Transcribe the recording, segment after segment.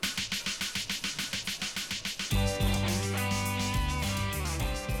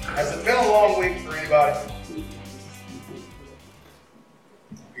Has it been a long week for anybody?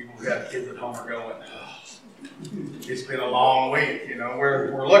 People who have kids at home are going, it's been a long week. You know,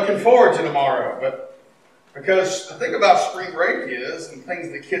 we're looking forward to tomorrow. But because the thing about spring break is, and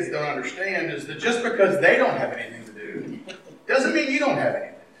things that kids don't understand, is that just because they don't have anything to do, doesn't mean you don't have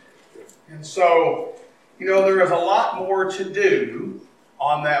anything to do. And so, you know, there is a lot more to do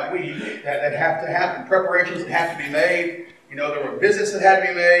on that week that have to happen. Preparations that have to be made. You know, there were visits that had to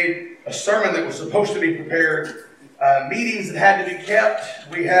be made, a sermon that was supposed to be prepared, meetings that had to be kept.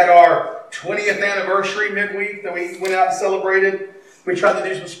 We had our 20th anniversary midweek that we went out and celebrated. We tried to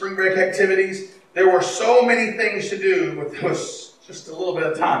do some spring break activities. There were so many things to do with just a little bit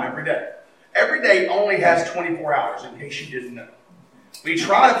of time every day. Every day only has 24 hours, in case you didn't know. We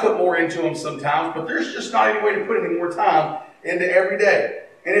try to put more into them sometimes, but there's just not any way to put any more time into every day.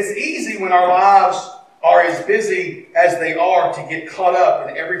 And it's easy when our lives are as busy as they are to get caught up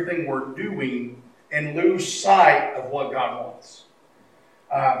in everything we're doing and lose sight of what God wants.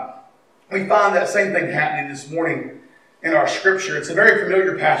 We find that same thing happening this morning in our scripture. It's a very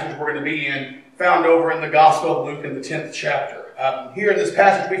familiar passage we're going to be in, found over in the Gospel of Luke in the 10th chapter. Here in this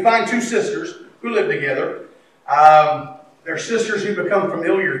passage, we find two sisters who live together. They're sisters who become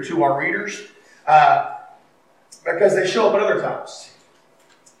familiar to our readers because they show up at other times.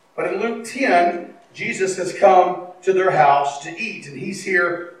 But in Luke 10, Jesus has come to their house to eat, and he's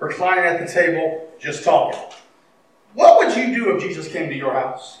here reclining at the table just talking. What would you do if Jesus came to your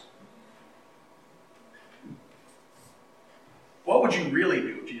house? What would you really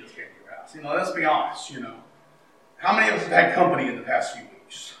do if Jesus came to your house? You know, let's be honest, you know. How many of us have had company in the past few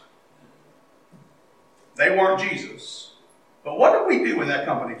weeks? They weren't Jesus. But what did we do when that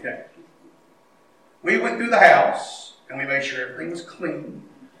company came? We went through the house, and we made sure everything was clean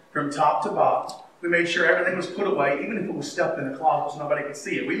from top to bottom. We made sure everything was put away, even if it was stuffed in the closet so nobody could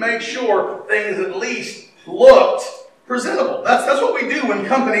see it. We made sure things at least looked presentable. That's what we do when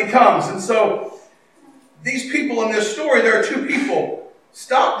company comes. And so, these people in this story, there are two people.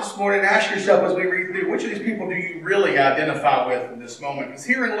 Stop this morning and ask yourself as we read through, which of these people do you really identify with in this moment? Because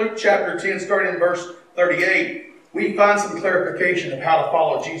here in Luke chapter 10, starting in verse 38, we find some clarification of how to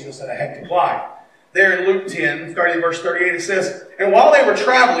follow Jesus in a hectic life. There in Luke 10, starting in verse 38, it says, "And while they were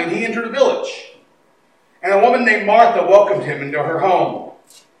traveling, he entered a village. And a woman named Martha welcomed him into her home.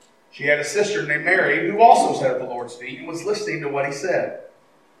 She had a sister named Mary, who also sat at the Lord's feet and was listening to what he said.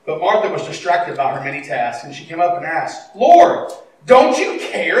 But Martha was distracted by her many tasks, and she came up and asked, 'Lord, don't you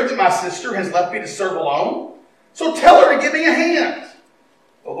care that my sister has left me to serve alone? So tell her to give me a hand.'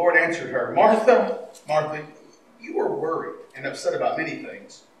 The Lord answered her, 'Martha, Martha, you are worried and upset about many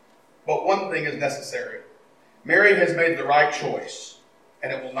things, but one thing is necessary. Mary has made the right choice,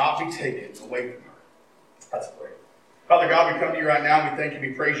 and it will not be taken away from her.'" Let's pray. Father God, we come to you right now, and we thank you,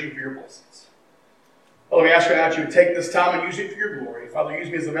 we praise you for your blessings. Father, we ask right now that you would take this time and use it for your glory. Father, use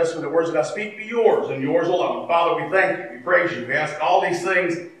me as a vessel for the words that I speak be yours and yours alone. Father, we thank you, we praise you, we ask all these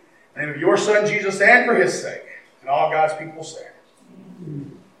things in the name of your Son, Jesus, and for his sake. And all God's people say.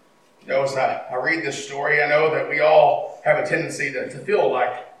 You know, as I read this story, I know that we all have a tendency to feel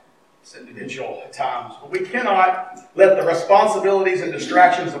like it's individual at times. But we cannot let the responsibilities and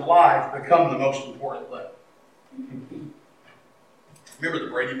distractions of life become the most important thing. Remember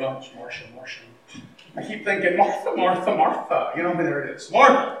the Brady Bunch? Marcia. I keep thinking, Martha, Martha, Martha. You know, there it is.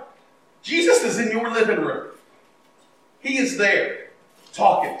 Martha, Jesus is in your living room. He is there,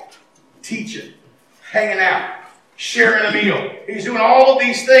 talking, teaching, hanging out, sharing a meal. He's doing all of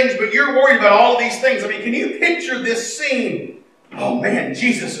these things, but you're worried about all of these things. I mean, can you picture this scene? Oh man,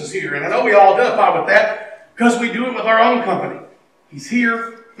 Jesus is here. And I know we all identify with that because we do it with our own company. He's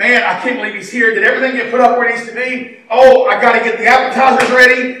here. Man, I can't believe he's here. Did everything get put up where it needs to be? Oh, I got to get the appetizers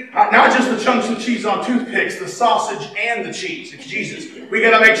ready. Not just the chunks of cheese on toothpicks, the sausage and the cheese. It's Jesus. We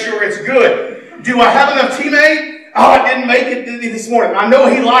got to make sure it's good. Do I have enough tea made? Oh, I didn't make it this morning. I know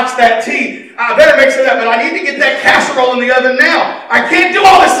he likes that tea. I better mix it up, but I need to get that casserole in the oven now. I can't do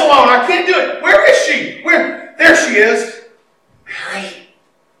all this alone. I can't do it. Where is she? There she is.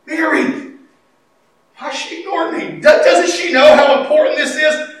 Mary. Why is she ignoring me? Doesn't she know how important this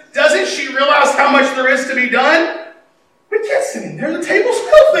is? Doesn't she realize how much there is to be done? We can't sit in there. The table's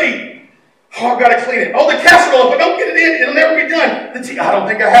filthy. Oh, I've got to clean it. Oh, the casserole, if I don't get it in, it'll never be done. The tea, I don't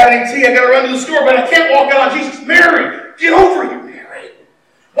think I had any tea. I got to run to the store, but I can't walk out on Jesus. Mary, get over here, Mary.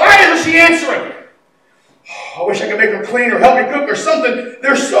 Why isn't she answering? Oh, I wish I could make her clean or help me cook or something.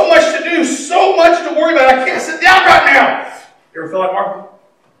 There's so much to do, so much to worry about. I can't sit down right now. You ever feel like Martha?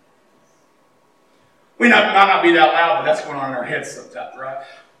 We might not be that loud, but that's going on in our heads sometimes, right?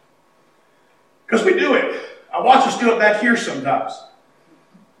 Because we do it. I watch us do it back here sometimes.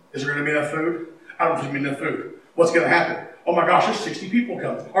 Is there going to be enough food? I don't think there's going to be enough food. What's going to happen? Oh my gosh, there's 60 people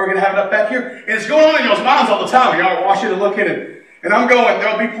coming. Are we going to have enough back here? And it's going on in y'all's minds all the time. Y'all are watching and looking, and I'm going,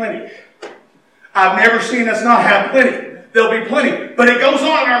 there'll be plenty. I've never seen us not have plenty. There'll be plenty. But it goes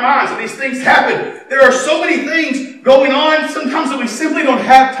on in our minds, and these things happen. There are so many things going on sometimes that we simply don't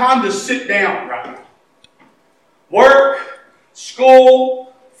have time to sit down, right? Work,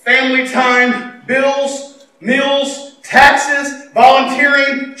 school, family time, bills, meals, taxes,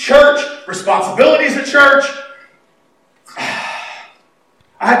 volunteering, church, responsibilities at church.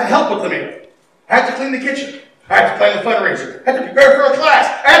 I have to help with the meal. I have to clean the kitchen. I have to plan the fundraiser. I have to prepare for a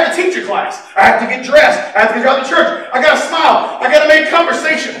class. I have to teach a class. I have to get dressed. I have to get out to church. I got to smile. I got to make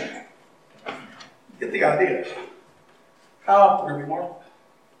conversation. Get the idea. How often are we Martha?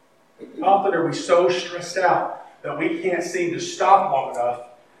 How often are we so stressed out that we can't seem to stop long enough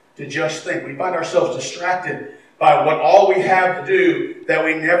to just think? We find ourselves distracted by what all we have to do that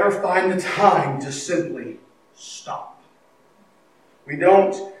we never find the time to simply stop. We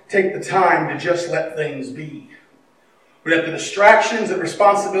don't take the time to just let things be. We let the distractions and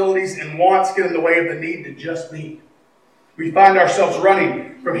responsibilities and wants get in the way of the need to just be. We find ourselves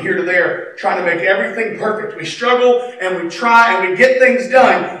running from here to there, trying to make everything perfect. We struggle and we try and we get things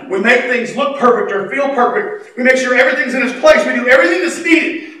done. We make things look perfect or feel perfect. We make sure everything's in its place. We do everything that's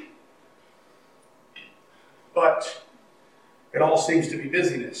needed. But it all seems to be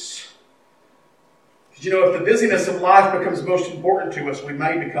busyness. Did you know if the busyness of life becomes most important to us, we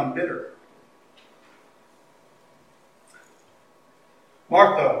may become bitter.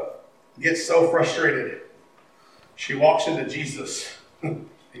 Martha gets so frustrated. She walks into Jesus and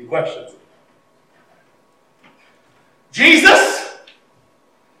questions him. Jesus,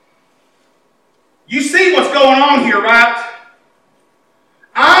 you see what's going on here, right?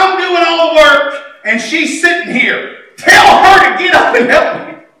 I'm doing all the work and she's sitting here. Tell her to get up and help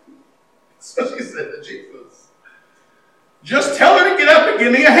me. So she said to Jesus, just tell her to get up and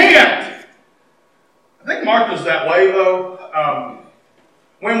give me a hand. I think Martha's that way, though.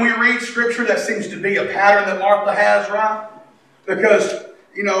 When we read Scripture, that seems to be a pattern that Martha has, right? Because,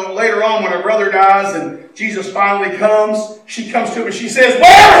 later on when her brother dies and Jesus finally comes, she comes to him and she says,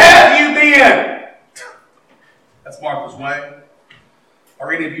 where have you been? That's Martha's way.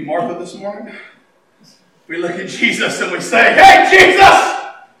 Are any of you Martha this morning? We look at Jesus and we say, hey, Jesus!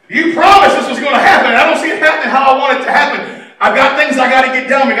 You promised this was going to happen. I don't see it happening how I want it to happen. I've got things I got to get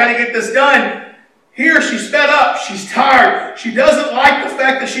done. We got to get this done. Here, she's fed up. She's tired. She doesn't like the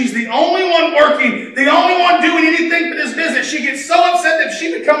fact that she's the only one working, the only one doing anything for this business. She gets so upset that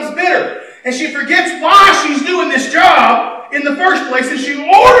she becomes bitter. And she forgets why she's doing this job in the first place. And she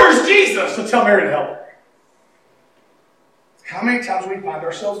orders Jesus to tell Mary to help her. How many times do we find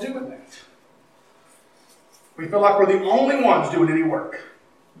ourselves doing that? We feel like we're the only ones doing any work.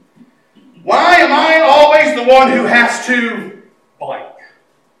 Why am I always the one who has to blank?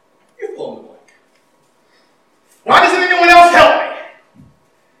 You fill in the blank. Why doesn't anyone else help me?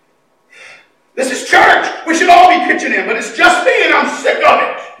 This is church. We should all be pitching in, but it's just me and I'm sick of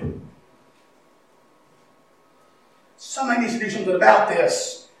it. Somebody needs to do something about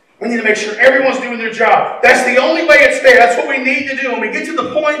this. We need to make sure everyone's doing their job. That's the only way it's fair. That's what we need to do when we get to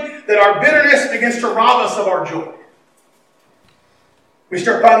the point that our bitterness begins to rob us of our joy. We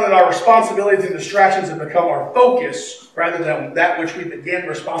start finding that our responsibilities and distractions have become our focus rather than that which we began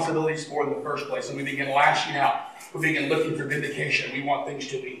responsibilities for in the first place. And we begin lashing out. We begin looking for vindication. We want things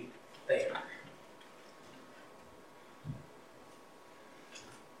to be fair.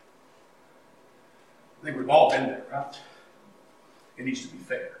 I think we've all been there, right? It needs to be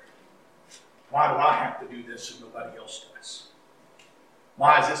fair. Why do I have to do this and nobody else does?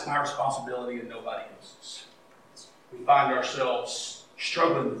 Why is this my responsibility and nobody else's? We find ourselves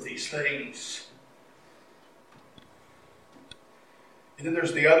struggling with these things. And then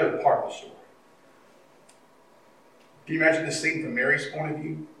there's the other part of the story. Can you imagine this scene from Mary's point of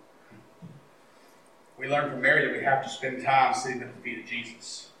view? We learn from Mary that we have to spend time sitting at the feet of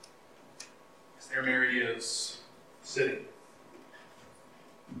Jesus. Because there Mary is, sitting,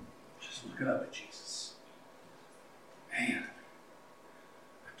 just looking up at Jesus. Man,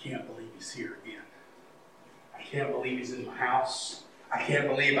 I can't believe he's here again. I can't believe he's in my house. I can't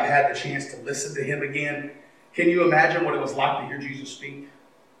believe I had the chance to listen to him again. Can you imagine what it was like to hear Jesus speak?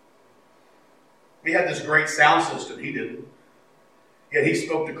 We had this great sound system. He didn't. Yet he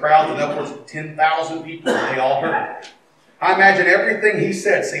spoke to crowds of upwards of 10,000 people, and they all heard it. I imagine everything he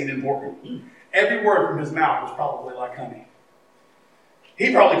said seemed important. Every word from his mouth was probably like honey.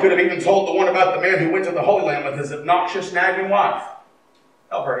 He probably could have even told the one about the man who went to the Holy Land with his obnoxious, nagging wife.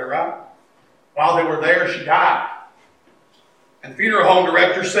 Y'all heard it, right? While they were there, she died. And the funeral home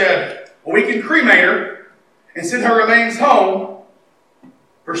director said, well, we can cremate her and send her remains home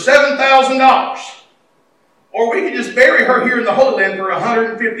for $7,000. Or we can just bury her here in the Holy Land for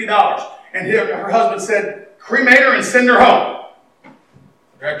 $150. And her husband said, cremate her and send her home.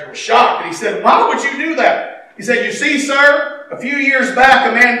 The director was shocked, and he said, why would you do that? He said, you see, sir, a few years back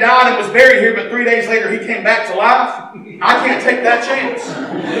a man died and was buried here, but 3 days later he came back to life. I can't take that chance.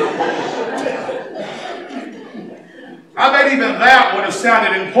 I bet even that would have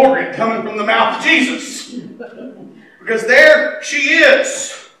sounded important coming from the mouth of Jesus. Because there she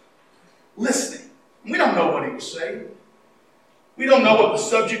is, listening. We don't know what he was saying. We don't know what the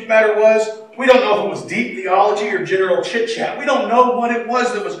subject matter was. We don't know if it was deep theology or general chit-chat. We don't know what it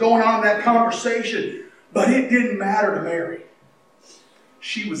was that was going on in that conversation. But it didn't matter to Mary.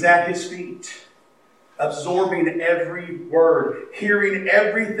 She was at his feet, absorbing every word, hearing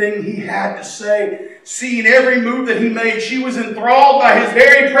everything he had to say, seeing every move that he made. She was enthralled by his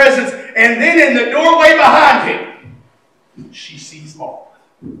very presence. And then in the doorway behind him, she sees Martha.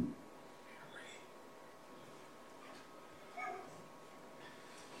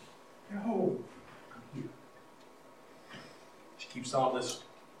 Oh, she keeps on this.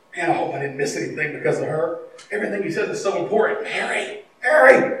 Man, I hope I didn't miss anything because of her. Everything he says is so important. Mary,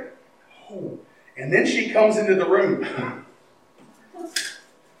 Mary. Oh. And then she comes into the room.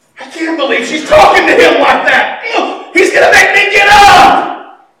 I can't believe she's talking to him like that. He's going to make me get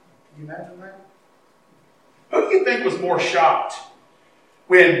up. Can you imagine that? Who do you think was more shocked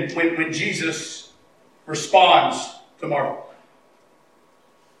when Jesus responds to Martha?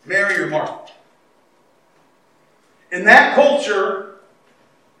 Mary or Martha? In that culture,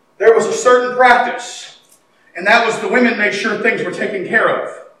 there was a certain practice, and that was the women made sure things were taken care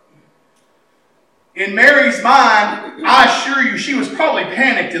of. In Mary's mind, I assure you, she was probably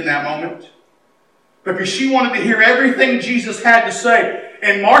panicked in that moment because she wanted to hear everything Jesus had to say.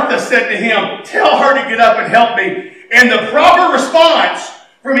 And Martha said to him, tell her to get up and help me. And the proper response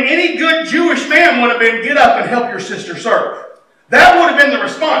from any good Jewish man would have been, get up and help your sister serve. That would have been the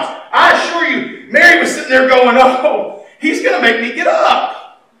response. I assure you, Mary was sitting there going, oh, he's going to make me get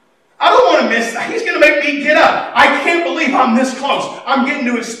up. I don't want to miss that. He's going to make me get up. I can't believe I'm this close. I'm getting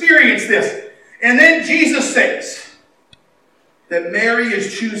to experience this. And then Jesus says that Mary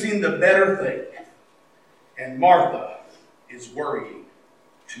is choosing the better thing, and Martha is worrying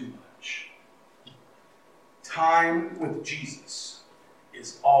too much. Time with Jesus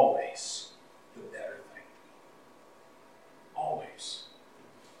is always the better thing. Always.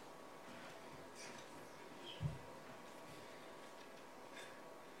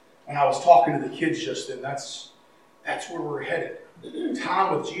 When I was talking to the kids just then, that's where we're headed.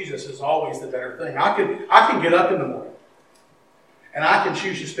 Time with Jesus is always the better thing. I can get up in the morning, and I can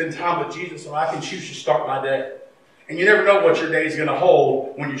choose to spend time with Jesus, or I can choose to start my day. And you never know what your day is going to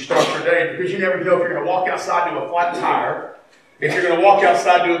hold when you start your day, because you never know if you're going to walk outside to a flat tire, if you're going to walk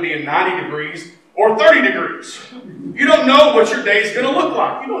outside to it being 90 degrees or 30 degrees. You don't know what your day is going to look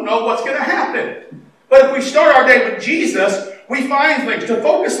like. You don't know what's going to happen. But if we start our day with Jesus, we find things. To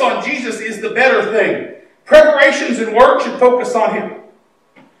focus on Jesus is the better thing. Preparations and work should focus on Him.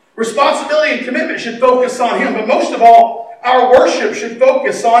 Responsibility and commitment should focus on Him. But most of all, our worship should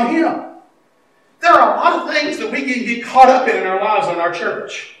focus on Him. There are a lot of things that we can get caught up in our lives in our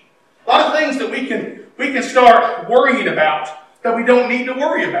church. A lot of things that we can start worrying about that we don't need to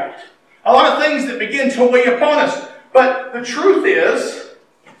worry about. A lot of things that begin to weigh upon us. But the truth is,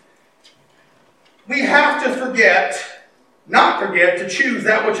 we have to not forget to choose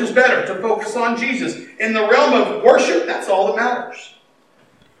that which is better, to focus on Jesus. In the realm of worship, that's all that matters.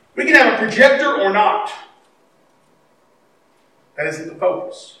 We can have a projector or not. That isn't the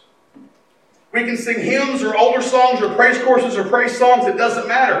focus. We can sing hymns or older songs or praise courses or praise songs. It doesn't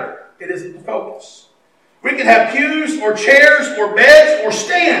matter. It isn't the focus. We can have pews or chairs or beds or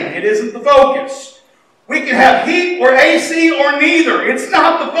stand. It isn't the focus. We can have heat or AC or neither. It's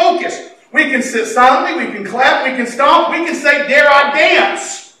not the focus. We can sit silently, we can clap, we can stomp, we can say, dare I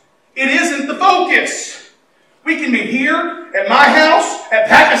dance. It isn't the focus. We can be here, at my house, at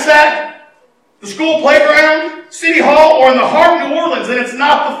Packasack, the school playground, City Hall, or in the heart of New Orleans, and it's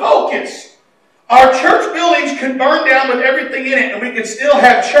not the focus. Our church buildings could burn down with everything in it, and we could still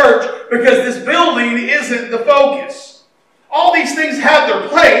have church because this building isn't the focus. All these things have their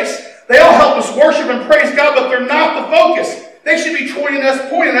place. They all help us worship and praise God, but they're not the focus. They should be pointing us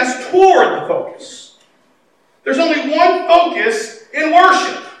toward the focus. There's only one focus in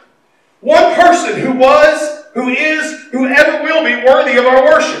worship. One person who was, who is, who ever will be worthy of our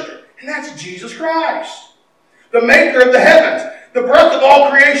worship. And that's Jesus Christ. The maker of the heavens. the breath of all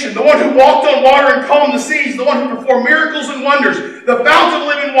creation, the one who walked on water and calmed the seas, the one who performed miracles and wonders, the fountain of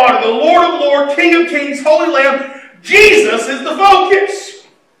living water, the Lord of lords, King of kings, Holy Lamb. Jesus is the focus.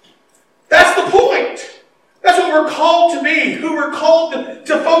 That's the point. That's what we're called to be, who we're called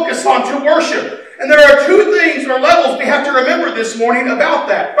to focus on, to worship. And there are two things or levels we have to remember this morning about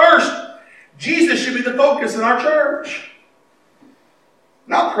that. First, Jesus should be the focus in our church.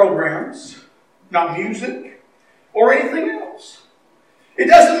 Not programs, not music, or anything else. It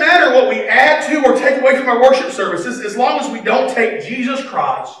doesn't matter what we add to or take away from our worship services as long as we don't take Jesus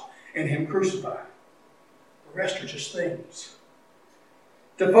Christ and Him crucified. The rest are just things.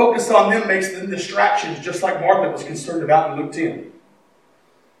 To focus on them makes them distractions, just like Martha was concerned about in Luke 10.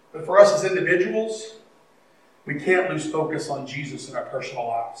 But for us as individuals, we can't lose focus on Jesus in our personal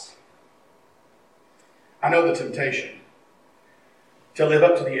lives. I know the temptation to live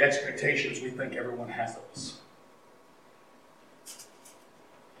up to the expectations we think everyone has of us.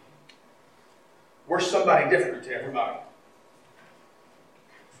 We're somebody different to everybody.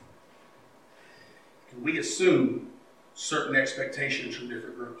 And we assume certain expectations from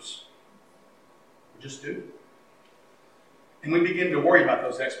different groups. We just do. And we begin to worry about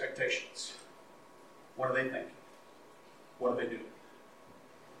those expectations. What are they thinking? What are they doing?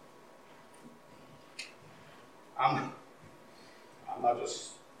 I'm not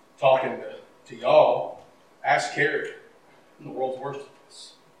just talking to y'all. Ask Carrie. I'm the world's worst at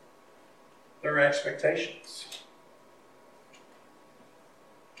this. There are expectations.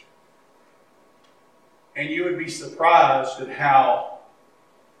 And you would be surprised at how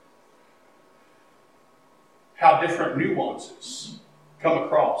different nuances come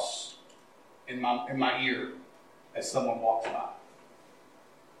across in my ear as someone walks by.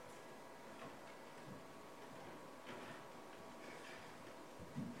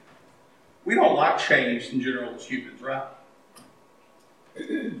 We don't like change in general as humans, right?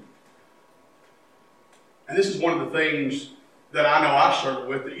 And this is one of the things that I know I struggle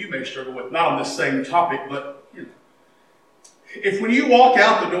with, that you may struggle with, not on this same topic, but if when you walk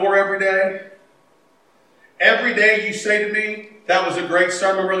out the door every day you say to me, "That was a great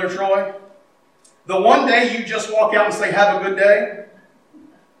sermon, Brother Troy," the one day you just walk out and say, "Have a good day,"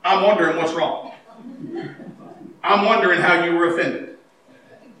 I'm wondering what's wrong. I'm wondering how you were offended.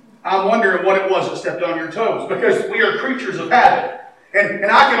 I'm wondering what it was that stepped on your toes, because we are creatures of habit. And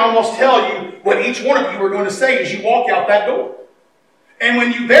I can almost tell you what each one of you are going to say as you walk out that door. And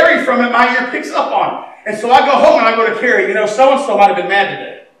when you vary from it, my ear picks up on it. And so I go home and I go to Carrie, so-and-so might have been mad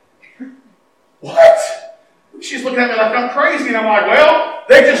today. What? She's looking at me like I'm crazy. And I'm like, well,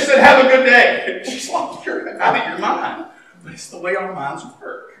 they just said have a good day. And she's like, you're out of your mind. But it's the way our minds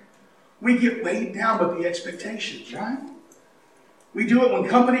work. We get weighed down with the expectations, right? We do it when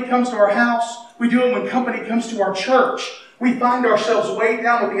company comes to our house. We do it when company comes to our church. We find ourselves weighed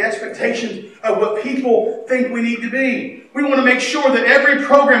down with the expectations of what people think we need to be. We want to make sure that every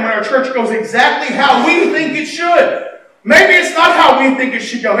program in our church goes exactly how we think it should. Maybe it's not how we think it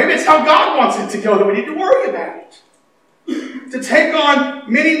should go. Maybe it's how God wants it to go that we need to worry about. We take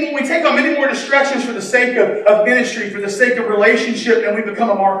on many more distractions for the sake of ministry, for the sake of relationship, and we become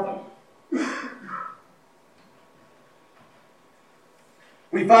a Martha.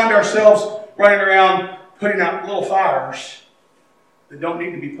 We find ourselves running around putting out little fires that don't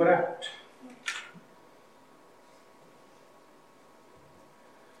need to be put out.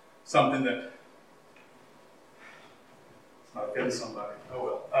 Something that might offend somebody.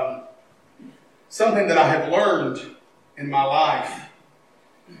 Oh well. Something that I have learned in my life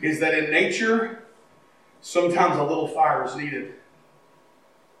is that in nature, sometimes a little fire is needed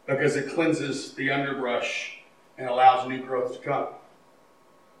because it cleanses the underbrush and allows new growth to come.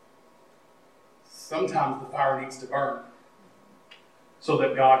 Sometimes the fire needs to burn so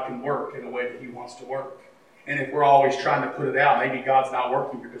that God can work in a way that He wants to work. And if we're always trying to put it out, maybe God's not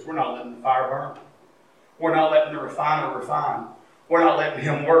working because we're not letting the fire burn. We're not letting the refiner refine. We're not letting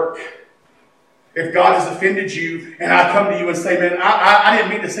Him work. If God has offended you and I come to you and say, man, I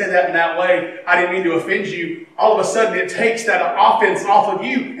didn't mean to say that in that way. I didn't mean to offend you. All of a sudden it takes that offense off of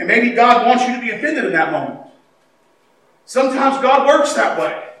you. And maybe God wants you to be offended in that moment. Sometimes God works that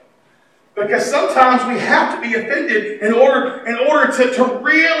way. Because sometimes we have to be offended in order to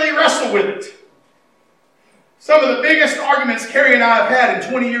really wrestle with it. Some of the biggest arguments Carrie and I have had in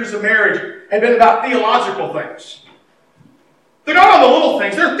 20 years of marriage have been about theological things. They're not on the little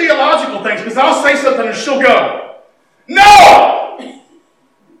things, they're theological things, because I'll say something and she'll go, no!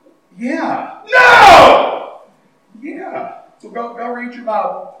 Yeah. No! Yeah. So go read your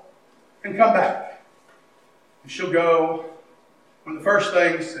Bible and come back. And she'll go, one of the first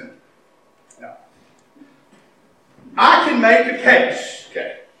things, and no. I can make a case.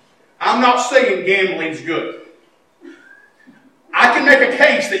 Okay. I'm not saying gambling's good. I can make a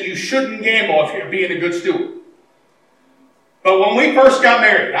case that you shouldn't gamble if you're being a good steward. But when we first got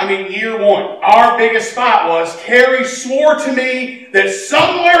married, year one, our biggest fight was Carrie swore to me that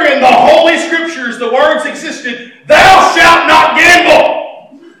somewhere in the Holy Scriptures the words existed, "Thou shalt not gamble."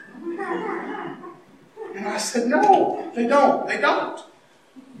 And I said, no, they don't. They don't.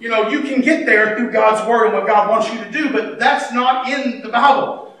 You can get there through God's Word and what God wants you to do, but that's not in the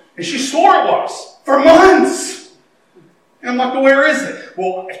Bible. And she swore it was for months. And I'm like, well, where is it?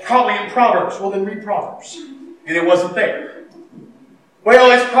 Well, it's probably in Proverbs. Well, then read Proverbs. And it wasn't there.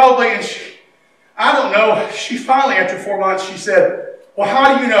 Well, it's probably in... I don't know. She finally, after 4 months, she said, well,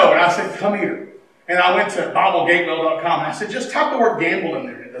 how do you know? And I said, come here. And I went to BibleGatewell.com and I said, just type the word gamble in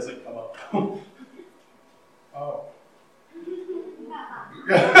there. And it doesn't come up. Oh.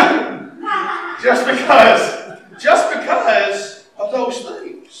 just because of those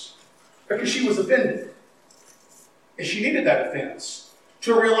things. Because she was offended. And she needed that offense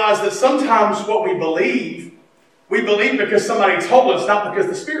to realize that sometimes what we believe because somebody told us, not because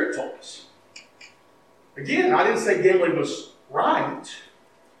the Spirit told us. Again, I didn't say gambling was right.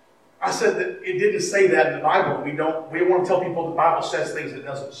 I said that it didn't say that in the Bible. We don't want to tell people the Bible says things it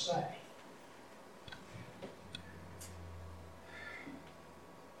doesn't say.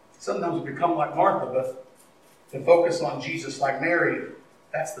 Sometimes we become like Martha, but to focus on Jesus like Mary,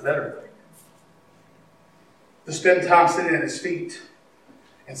 that's the better thing. To spend time sitting at His feet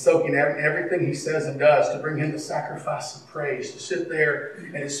and soaking everything He says and does, to bring Him the sacrifice of praise, to sit there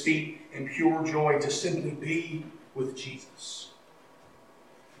at His feet in pure joy, to simply be with Jesus.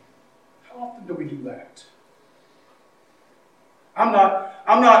 How often do we do that? I'm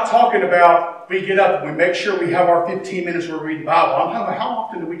not talking about we get up and we make sure we have our 15 minutes where we read the Bible. I'm talking about how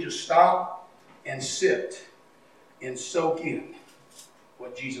often do we just stop and sit and soak in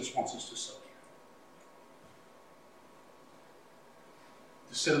what Jesus wants us to soak in.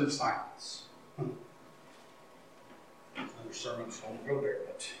 To sit in the silence. Another sermon, so I won't go there.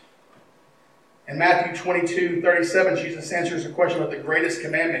 But in Matthew 22:37, Jesus answers the question about the greatest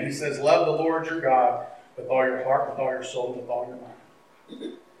commandment. He says, love the Lord your God with all your heart, with all your soul, with all your mind.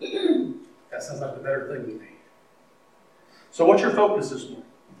 That sounds like the better thing to me. So what's your focus this morning?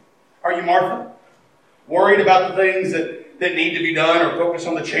 Are you Martha? Worried about the things that need to be done, or focus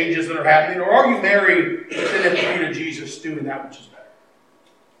on the changes that are happening? Or are you Mary, sitting at the feet of Jesus, doing that which is better?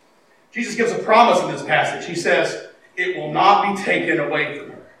 Jesus gives a promise in this passage. He says, it will not be taken away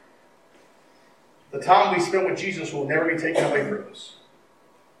from her. The time we spend with Jesus will never be taken away from us.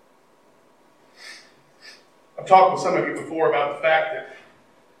 I've talked with some of you before about the fact that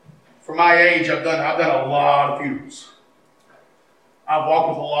for my age, I've done a lot of funerals. I've walked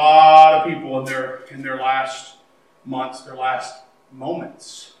with a lot of people in their last months, their last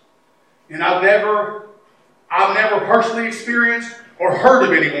moments. And I've never personally experienced or heard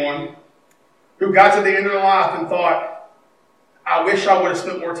of anyone who got to the end of their life and thought, I wish I would have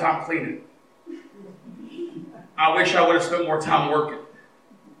spent more time cleaning. I wish I would have spent more time working.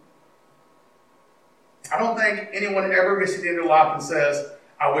 I don't think anyone ever gets to the end of their life and says,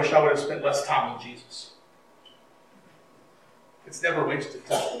 I wish I would have spent less time with Jesus. It's never wasted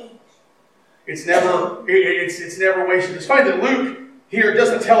time. It's never wasted. It's funny that Luke here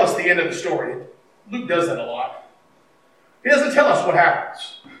doesn't tell us the end of the story. Luke does that a lot. He doesn't tell us what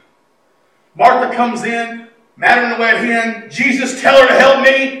happens. Martha comes in, mad in the wet hen. Jesus, tell her to help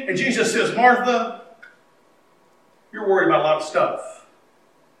me. And Jesus says, Martha, you're worried about a lot of stuff.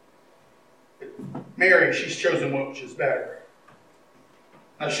 Mary, she's chosen which is better.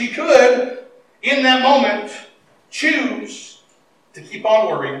 Now she could, in that moment, choose to keep on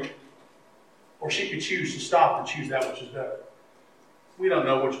worrying, or she could choose to stop and choose that which is better. We don't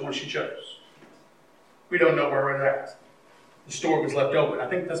know which one she chose. We don't know where we're at. The story was left open. I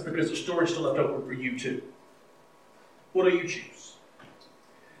think that's because the story is still left open for you too. What do you choose?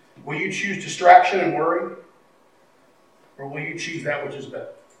 Will you choose distraction and worry? Or will you choose that which is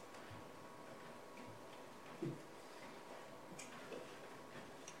better?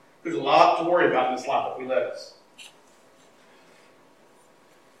 There's a lot to worry about in this life if we let us.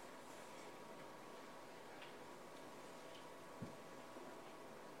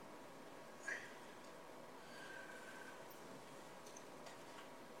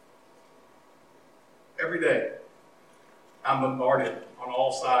 Every day, I'm bombarded on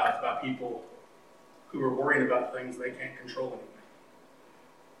all sides by people who are worrying about things they can't control anymore.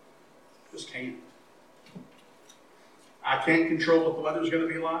 Just can't. I can't control what the weather's going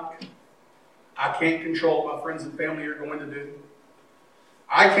to be like. I can't control what my friends and family are going to do.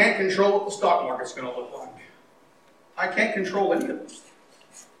 I can't control what the stock market's going to look like. I can't control any of this.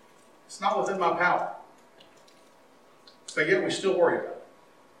 It's not within my power. But yet we still worry about it.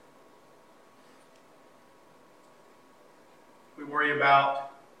 We worry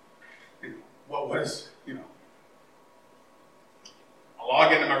about what is, I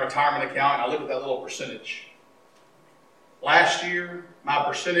log into my retirement account and I look at that little percentage. Last year, my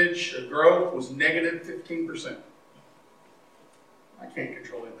percentage of growth was negative 15%. I can't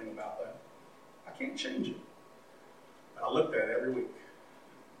control anything about that. I can't change it. But I look at it every week.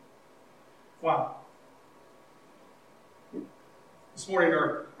 Why? This morning,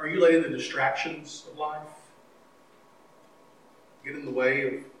 are you letting the distractions of life get in the way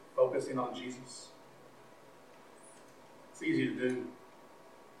of focusing on Jesus? It's easy to do.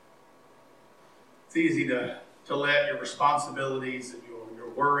 It's easy to let your responsibilities and your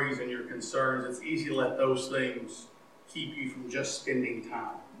worries and your concerns, it's easy to let those things keep you from just spending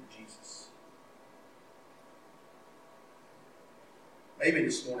time with Jesus. Maybe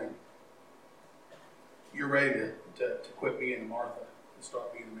this morning, you're ready to quit being Martha and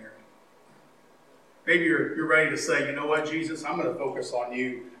start being Mary. Maybe you're ready to say, you know what, Jesus, I'm going to focus on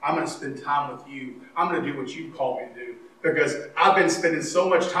you. I'm going to spend time with you. I'm going to do what you call me to do. Because I've been spending so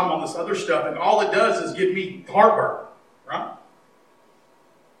much time on this other stuff, and all it does is give me heartburn, right?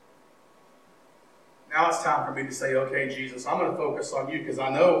 Now it's time for me to say, okay, Jesus, I'm going to focus on you because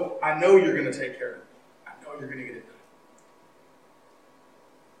I know you're going to take care of it. I know you're going to get it done.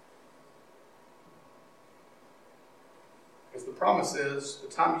 Because the promise is the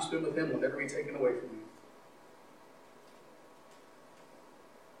time you spend with him will never be taken away from you.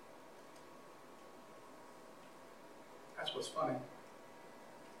 That's what's funny.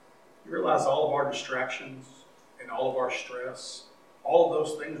 You realize all of our distractions and all of our stress, all of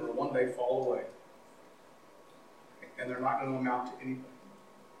those things will one day fall away. And they're not going to amount to anything.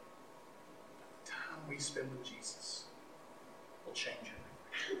 The time we spend with Jesus will change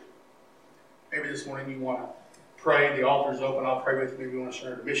everything. Maybe this morning you want to pray. The altar's open. I'll pray with you. Maybe you want to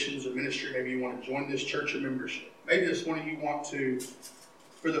start missions or ministry. Maybe you want to join this church or membership. Maybe this morning you want to,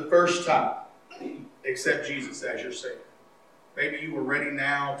 for the first time, accept Jesus as your Savior. Maybe you are ready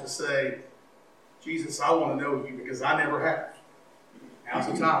now to say, Jesus, I want to know you because I never have. Now's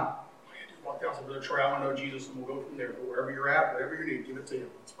the time. Just walk down to Brother Troy. I want to know Jesus, and we'll go from there. But wherever you're at, whatever you need, give it to him.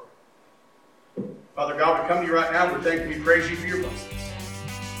 Let's pray. Father God, we come to you right now. We thank you. We praise you for your blessings.